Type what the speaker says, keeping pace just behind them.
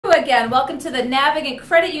again. Welcome to the Navigant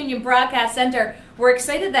Credit Union Broadcast Center. We're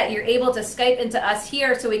excited that you're able to Skype into us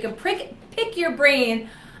here so we can pick your brain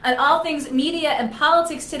on all things media and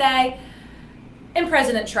politics today. And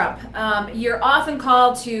President Trump, you're often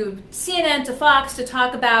called to CNN, to Fox, to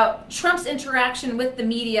talk about Trump's interaction with the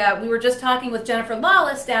media. We were just talking with Jennifer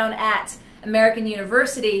Lawless down at American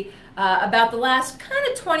University about the last kind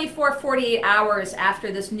of 24, 48 hours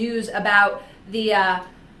after this news about the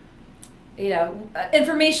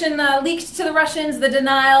information leaked to the Russians, the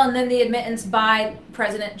denial, and then the admittance by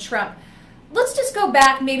President Trump. Let's just go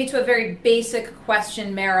back maybe to a very basic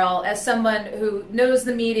question, Merrill, as someone who knows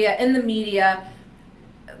the media, in the media.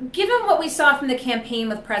 Given what we saw from the campaign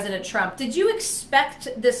with President Trump, did you expect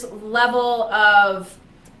this level of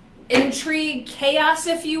intrigue, chaos,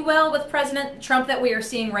 if you will, with President Trump that we are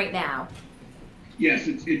seeing right now? Yes,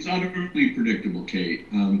 it's utterly predictable, Kate.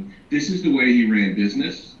 This is the way he ran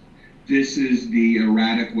business. This is the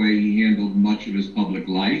erratic way he handled much of his public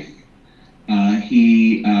life.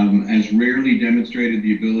 He has rarely demonstrated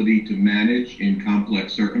the ability to manage in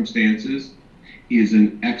complex circumstances. He is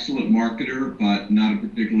an excellent marketer, but not a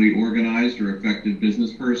particularly organized or effective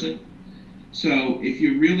business person. So if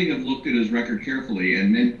you really have looked at his record carefully,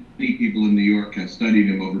 and many people in New York have studied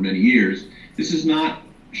him over many years, this is not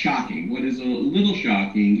shocking. What is a little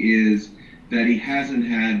shocking is that he hasn't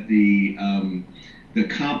had the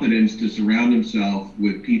competence to surround himself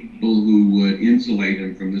with people who would insulate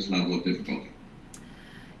him from this level of difficulty.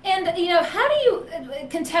 And, how do you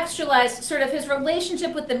contextualize sort of his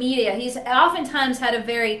relationship with the media? He's oftentimes had a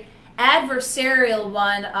very adversarial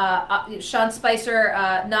one, Sean Spicer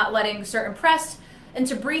not letting certain press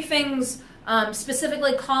into briefings,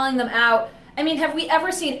 specifically calling them out. I mean, have we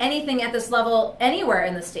ever seen anything at this level anywhere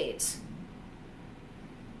in the States?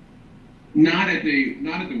 Not at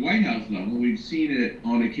the White House level. We've seen it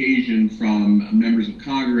on occasion from members of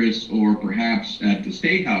Congress or perhaps at the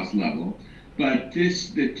State House level. But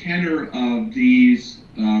the tenor of these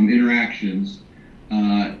interactions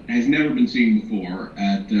has never been seen before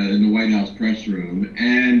in the White House press room,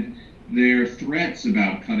 and their threats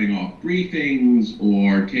about cutting off briefings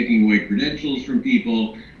or taking away credentials from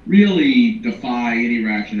people really defy any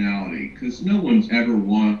rationality, because no one's ever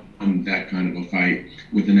won that kind of a fight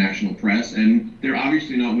with the national press, and they're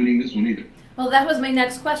obviously not winning this one either. Well, that was my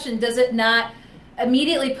next question. Does it not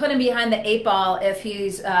immediately put him behind the eight ball if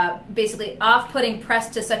he's basically off-putting press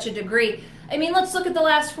to such a degree? I mean, let's look at the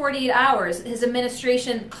last 48 hours. His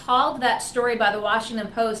administration called that story by the Washington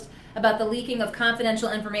Post about the leaking of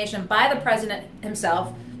confidential information by the president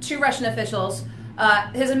himself to Russian officials.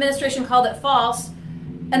 His administration called it false,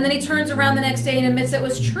 and then he turns around the next day and admits it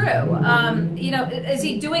was true. Is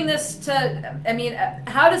he doing this to,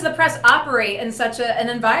 how does the press operate in such an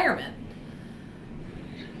environment?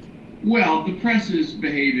 Well, the press is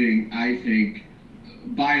behaving, I think,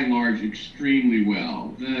 by and large, extremely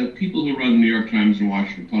well. The people who run the New York Times and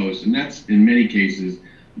Washington Post, and that's in many cases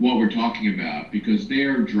what we're talking about, because they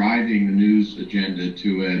are driving the news agenda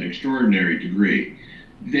to an extraordinary degree.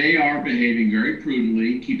 They are behaving very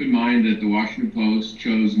prudently. Keep in mind that the Washington Post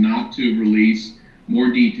chose not to release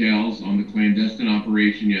more details on the clandestine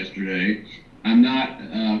operation yesterday. I'm not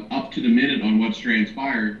up to the minute on what's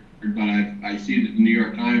transpired, but I see that the New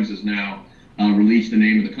York Times has now released the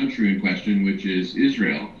name of the country in question, which is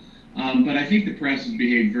Israel. But I think the press has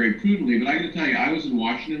behaved very prudently. But I got to tell you, I was in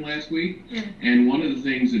Washington last week, and one of the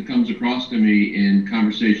things that comes across to me in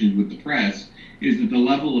conversations with the press is that the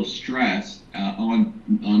level of stress on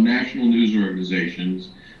national news organizations,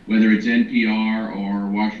 whether it's NPR or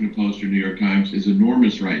Washington Post or New York Times, is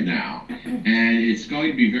enormous right now. And it's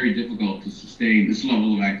going to be very difficult to sustain this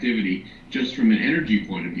level of activity just from an energy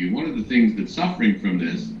point of view. One of the things that's suffering from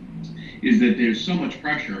this is that there's so much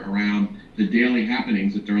pressure around the daily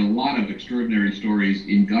happenings that there are a lot of extraordinary stories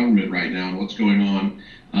in government right now and what's going on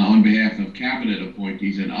behalf of cabinet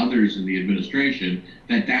appointees and others in the administration,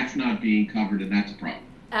 that's not being covered, and that's a problem.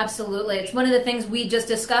 Absolutely. It's one of the things we just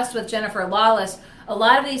discussed with Jennifer Lawless. A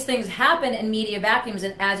lot of these things happen in media vacuums,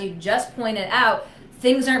 and as you just pointed out,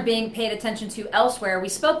 things aren't being paid attention to elsewhere. We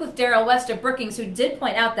spoke with Darrell West of Brookings, who did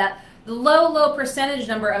point out that the low percentage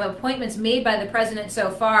number of appointments made by the president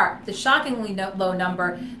so far, the shockingly low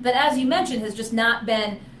number, that, as you mentioned, has just not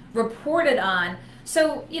been reported on.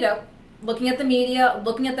 So, looking at the media,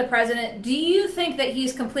 looking at the president, do you think that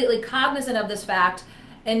he's completely cognizant of this fact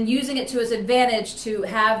and using it to his advantage to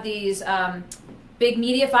have these big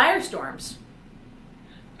media firestorms?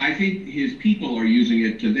 I think his people are using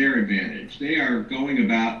it to their advantage. They are going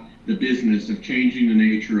about the business of changing the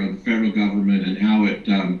nature of the federal government and how it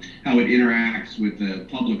interacts with the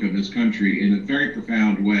public of this country in a very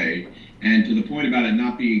profound way. And to the point about it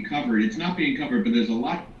not being covered, it's not being covered, but there's a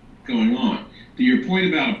lot going on. To your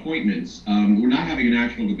point about appointments, we're not having a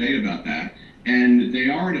national debate about that. And they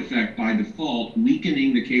are, in effect, by default,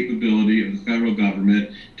 weakening the capability of the federal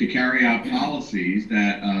government to carry out policies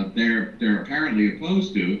that they're apparently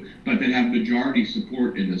opposed to, but that have majority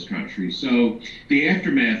support in this country. So the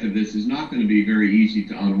aftermath of this is not going to be very easy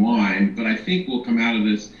to unwind, but I think we'll come out of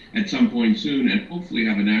this at some point soon and hopefully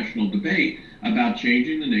have a national debate about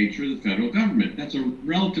changing the nature of the federal government. That's a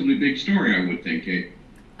relatively big story, I would think, Kate.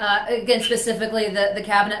 Again, specifically the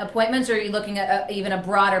cabinet appointments, or are you looking at even a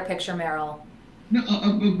broader picture, Merrill? No,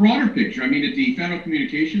 a broader picture. I mean, at the Federal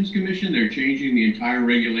Communications Commission, they're changing the entire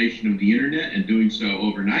regulation of the internet and doing so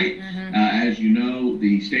overnight. As you know,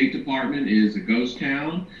 the State Department is a ghost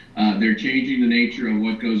town. They're changing the nature of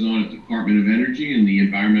what goes on at the Department of Energy and the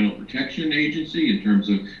Environmental Protection Agency in terms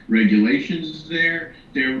of regulations there.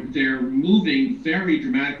 They're moving very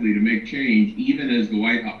dramatically to make change, even as the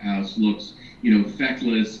White House looks,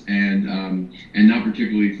 feckless and not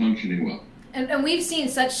particularly functioning well. And we've seen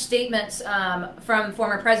such statements from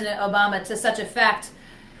former President Obama to such effect.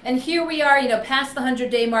 And here we are, past the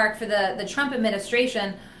 100-day mark for the Trump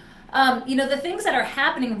administration. The things that are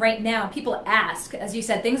happening right now, people ask, as you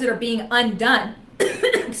said, things that are being undone.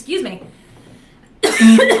 Excuse me.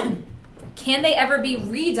 Can they ever be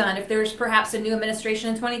redone if there's perhaps a new administration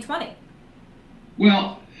in 2020?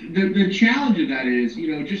 Well, the challenge of that is,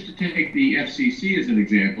 just to take the FCC as an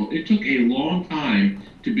example, it took a long time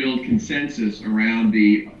to build consensus around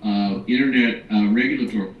the internet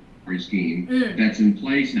regulatory scheme that's in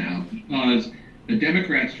place now, because the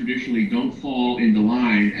Democrats traditionally don't fall into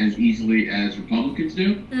line as easily as Republicans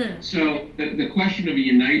do. So the question of a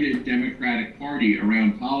united Democratic Party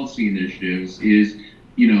around policy initiatives is,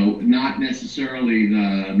 not necessarily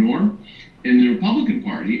the norm. In the Republican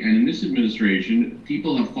Party and in this administration,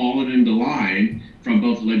 people have fallen into line from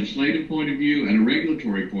both a legislative point of view and a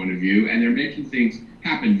regulatory point of view, and they're making things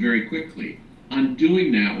happen very quickly.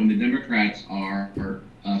 Undoing that when the Democrats are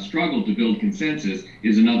struggle to build consensus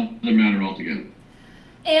is another matter altogether.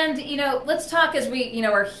 And, let's talk as we,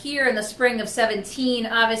 are here in the spring of 17,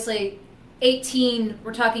 obviously 18,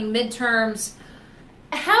 we're talking midterms.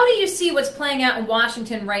 How do you see what's playing out in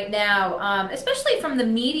Washington right now, especially from the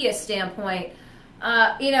media standpoint?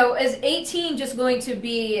 Is 18 just going to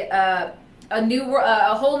be a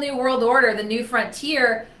whole new world order, the new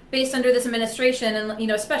frontier based under this administration,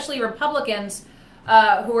 and especially Republicans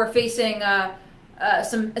who are facing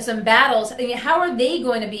some battles? I mean, how are they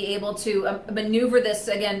going to be able to maneuver this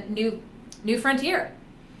again, new frontier?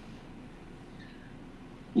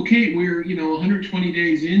 Well, Kate, we're 120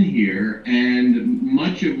 days in here, and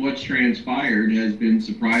much of what's transpired has been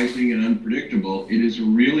surprising and unpredictable. It is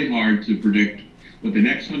really hard to predict what the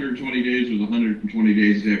next 120 days or the 120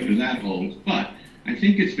 days after that holds. But I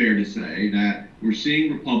think it's fair to say that we're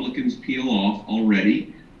seeing Republicans peel off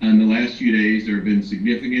already. In the last few days, there have been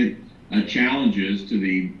significant challenges to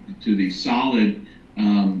the solid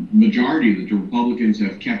majority that the Republicans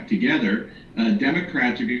have kept together.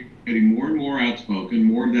 Democrats are getting more and more outspoken.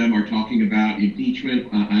 More of them are talking about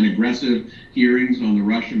impeachment and aggressive hearings on the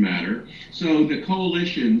Russia matter. So the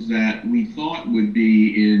coalitions that we thought would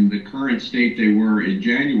be in the current state they were in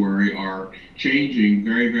January are changing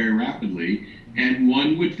very, very rapidly. And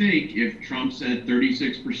one would think if Trump's at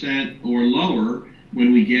 36% or lower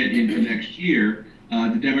when we get into next year,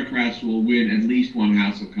 the Democrats will win at least one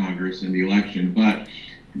House of Congress in the election. But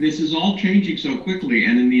this is all changing so quickly,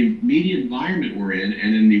 and in the media environment we're in,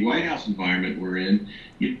 and in the White House environment we're in,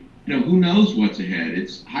 who knows what's ahead?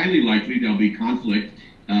 It's highly likely there'll be conflict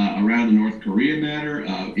around the North Korea matter,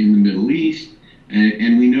 in the Middle East,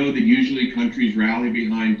 and we know that usually countries rally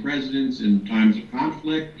behind presidents in times of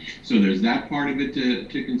conflict, so there's that part of it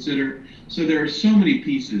to consider. So there are so many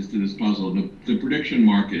pieces to this puzzle. The prediction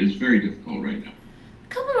market is very difficult right now.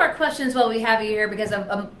 A couple more questions while we have you here, because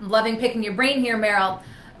I'm loving picking your brain here, Merrill.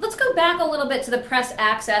 Let's go back a little bit to the press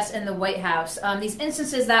access in the White House. These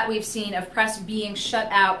instances that we've seen of press being shut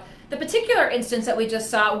out. The particular instance that we just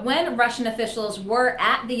saw when Russian officials were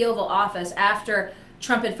at the Oval Office after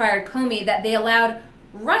Trump had fired Comey, that they allowed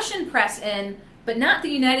Russian press in, but not the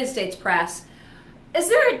United States press. Is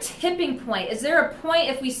there a tipping point? Is there a point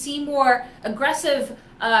if we see more aggressive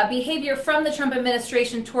behavior from the Trump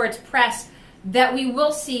administration towards press that we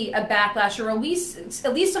will see a backlash, or at least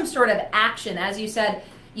some sort of action? As you said,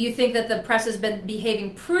 you think that the press has been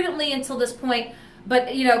behaving prudently until this point, but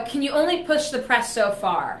can you only push the press so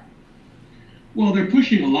far? Well, they're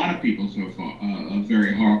pushing a lot of people so far,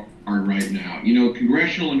 very hard. right now. You know,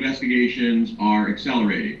 congressional investigations are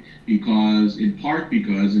accelerating in part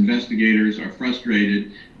because investigators are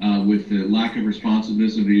frustrated with the lack of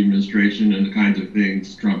responsiveness of the administration and the kinds of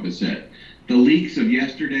things Trump has said. The leaks of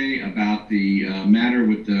yesterday about the matter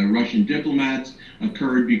with the Russian diplomats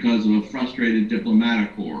occurred because of a frustrated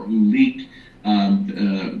diplomatic corps who leaked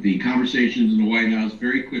the conversations in the White House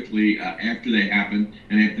very quickly after they happened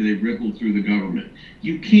and after they rippled through the government.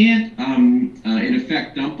 You can't, in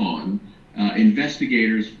effect, dump on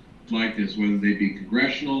investigators like this, whether they be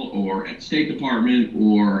congressional or at State Department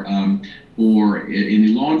or in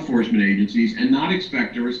the law enforcement agencies, and not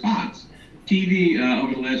expect a response. TV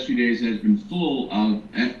over the last few days has been full of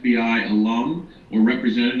FBI alum or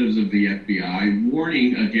representatives of the FBI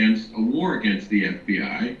warning against a war against the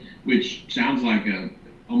FBI, which sounds like a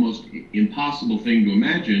almost impossible thing to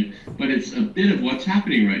imagine, but it's a bit of what's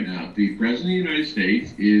happening right now. The President of the United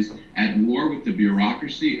States is at war with the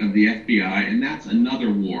bureaucracy of the FBI, and that's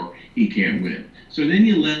another war he can't win. So then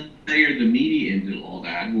you layer the media into all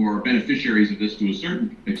that, who are beneficiaries of this to a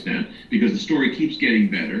certain extent, because the story keeps getting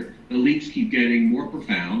better. The leaks keep getting more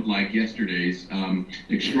profound, like yesterday's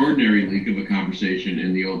extraordinary leak of a conversation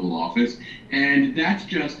in the Oval Office. And that's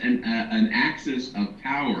just an axis of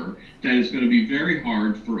power that is going to be very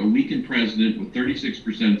hard for a weakened president with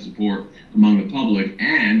 36% support among the public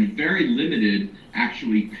and very limited,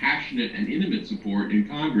 actually passionate and intimate support in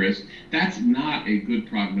Congress. That's not a good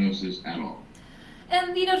prognosis at all.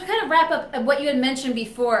 And, you know, to kind of wrap up what you had mentioned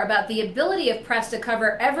before about the ability of press to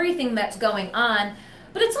cover everything that's going on,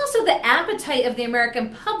 but it's also the appetite of the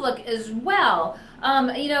American public as well.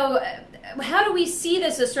 You know, how do we see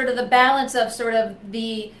this as sort of the balance of sort of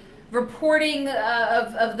the reporting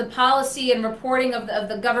of the policy and reporting of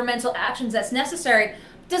the governmental actions that's necessary?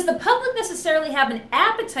 Does the public necessarily have an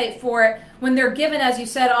appetite for it when they're given, as you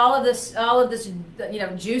said, all of this, you know,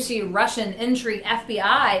 juicy Russian intrigue,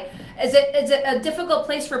 FBI? Is it a difficult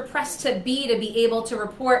place for press to be able to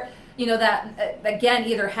report, you know, that again,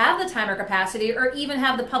 either have the time or capacity, or even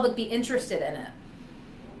have the public be interested in it?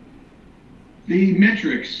 The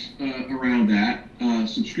metrics around that,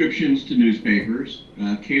 subscriptions to newspapers,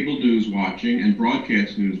 cable news watching, and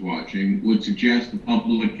broadcast news watching would suggest the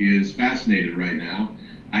public is fascinated right now.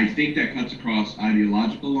 I think that cuts across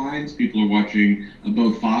ideological lines. People are watching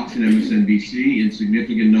both Fox and MSNBC in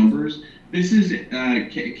significant numbers. This is,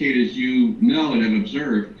 Kate, as you know and have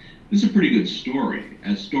observed, this is a pretty good story,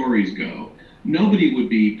 as stories go. Nobody would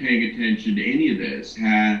be paying attention to any of this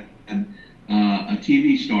had a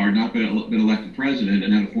TV star not been elected president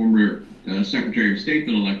and had a former Secretary of State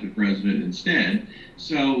been elected president instead.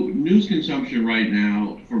 So news consumption right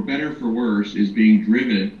now, for better or for worse, is being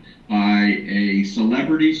driven by a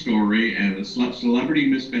celebrity story and a celebrity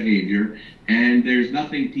misbehavior, and there's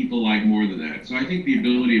nothing people like more than that. So I think the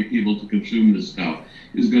ability of people to consume this stuff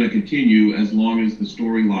is going to continue as long as the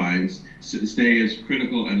storylines stay as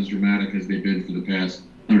critical and as dramatic as they've been for the past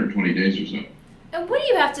 120 days or so. And what do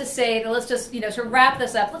you have to say, let's just, you know, to wrap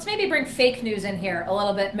this up, let's maybe bring fake news in here a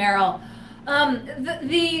little bit, Merrill.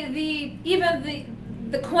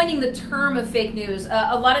 The coining the term of fake news,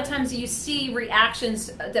 a lot of times you see reactions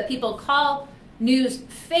that people call news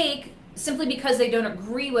fake simply because they don't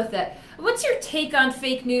agree with it. What's your take on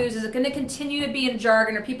fake news? Is it going to continue to be in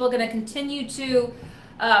jargon? Are people going to continue to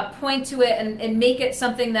point to it and make it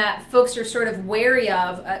something that folks are sort of wary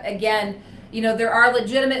of? Again, you know, there are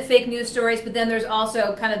legitimate fake news stories, but then there's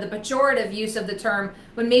also kind of the pejorative use of the term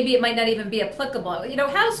when maybe it might not even be applicable. You know,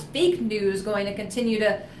 how's fake news going to continue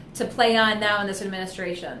to play on now in this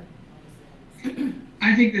administration?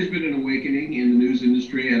 I think there's been an awakening in the news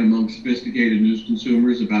industry and among sophisticated news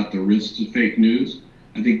consumers about the risks of fake news.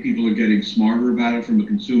 I think people are getting smarter about it from a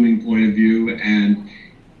consuming point of view, and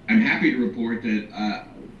I'm happy to report that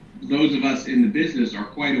those of us in the business are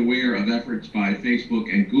quite aware of efforts by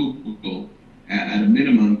Facebook and Google at a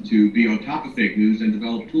minimum to be on top of fake news and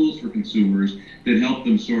develop tools for consumers that help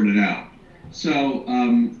them sort it out. So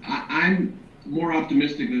I'm more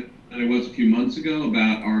optimistic than I was a few months ago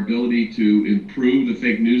about our ability to improve the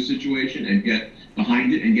fake news situation and get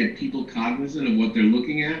behind it and get people cognizant of what they're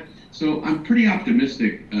looking at. So I'm pretty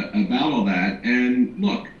optimistic about all that. And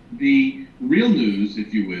look, the real news,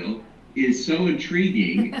 if you will, is so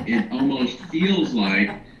intriguing, it almost feels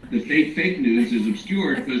like the fake news is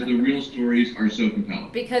obscured because the real stories are so compelling.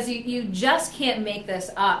 Because you just can't make this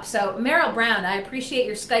up. So Merrill Brown, I appreciate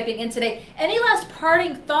your Skyping in today. Any last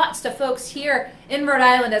parting thoughts to folks here in Rhode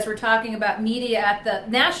Island as we're talking about media at the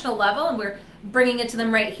national level and we're bringing it to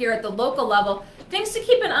them right here at the local level? Things to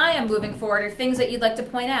keep an eye on moving forward or things that you'd like to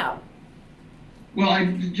point out? Well,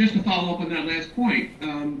 just to follow up on that last point,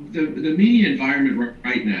 the media environment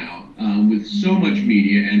right now, with so much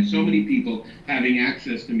media and so many people having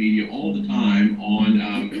access to media all the time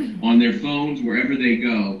on their phones, wherever they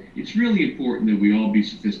go, it's really important that we all be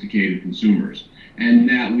sophisticated consumers and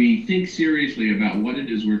that we think seriously about what it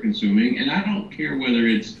is we're consuming. And I don't care whether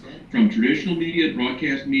it's from traditional media,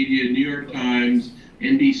 broadcast media, New York Times,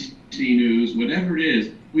 NBC News, whatever it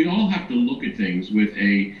is. We all have to look at things with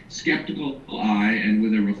a skeptical eye and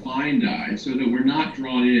with a refined eye so that we're not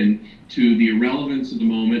drawn in to the irrelevance of the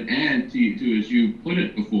moment and to as you put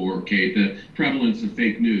it before, Kate, the prevalence of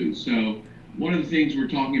fake news. So one of the things we're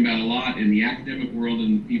talking about a lot in the academic world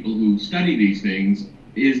and people who study these things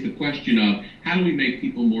is the question of how do we make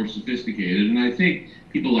people more sophisticated? And I think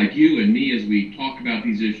people like you and me, as we talk about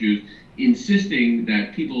these issues, insisting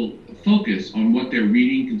that people focus on what they're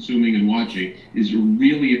reading, consuming, and watching is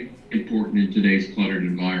really important in today's cluttered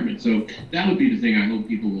environment. So that would be the thing I hope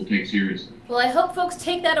people will take seriously. Well, I hope folks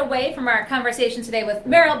take that away from our conversation today with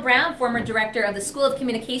Merrill Brown, former director of the School of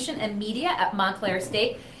Communication and Media at Montclair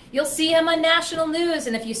State. You'll see him on national news,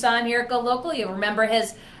 and if you saw him here at Go Local, you'll remember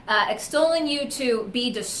his extolling you to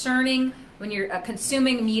be discerning when you're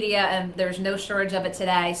consuming media, and there's no shortage of it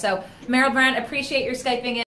today. So, Merrill Brown, appreciate your Skyping in.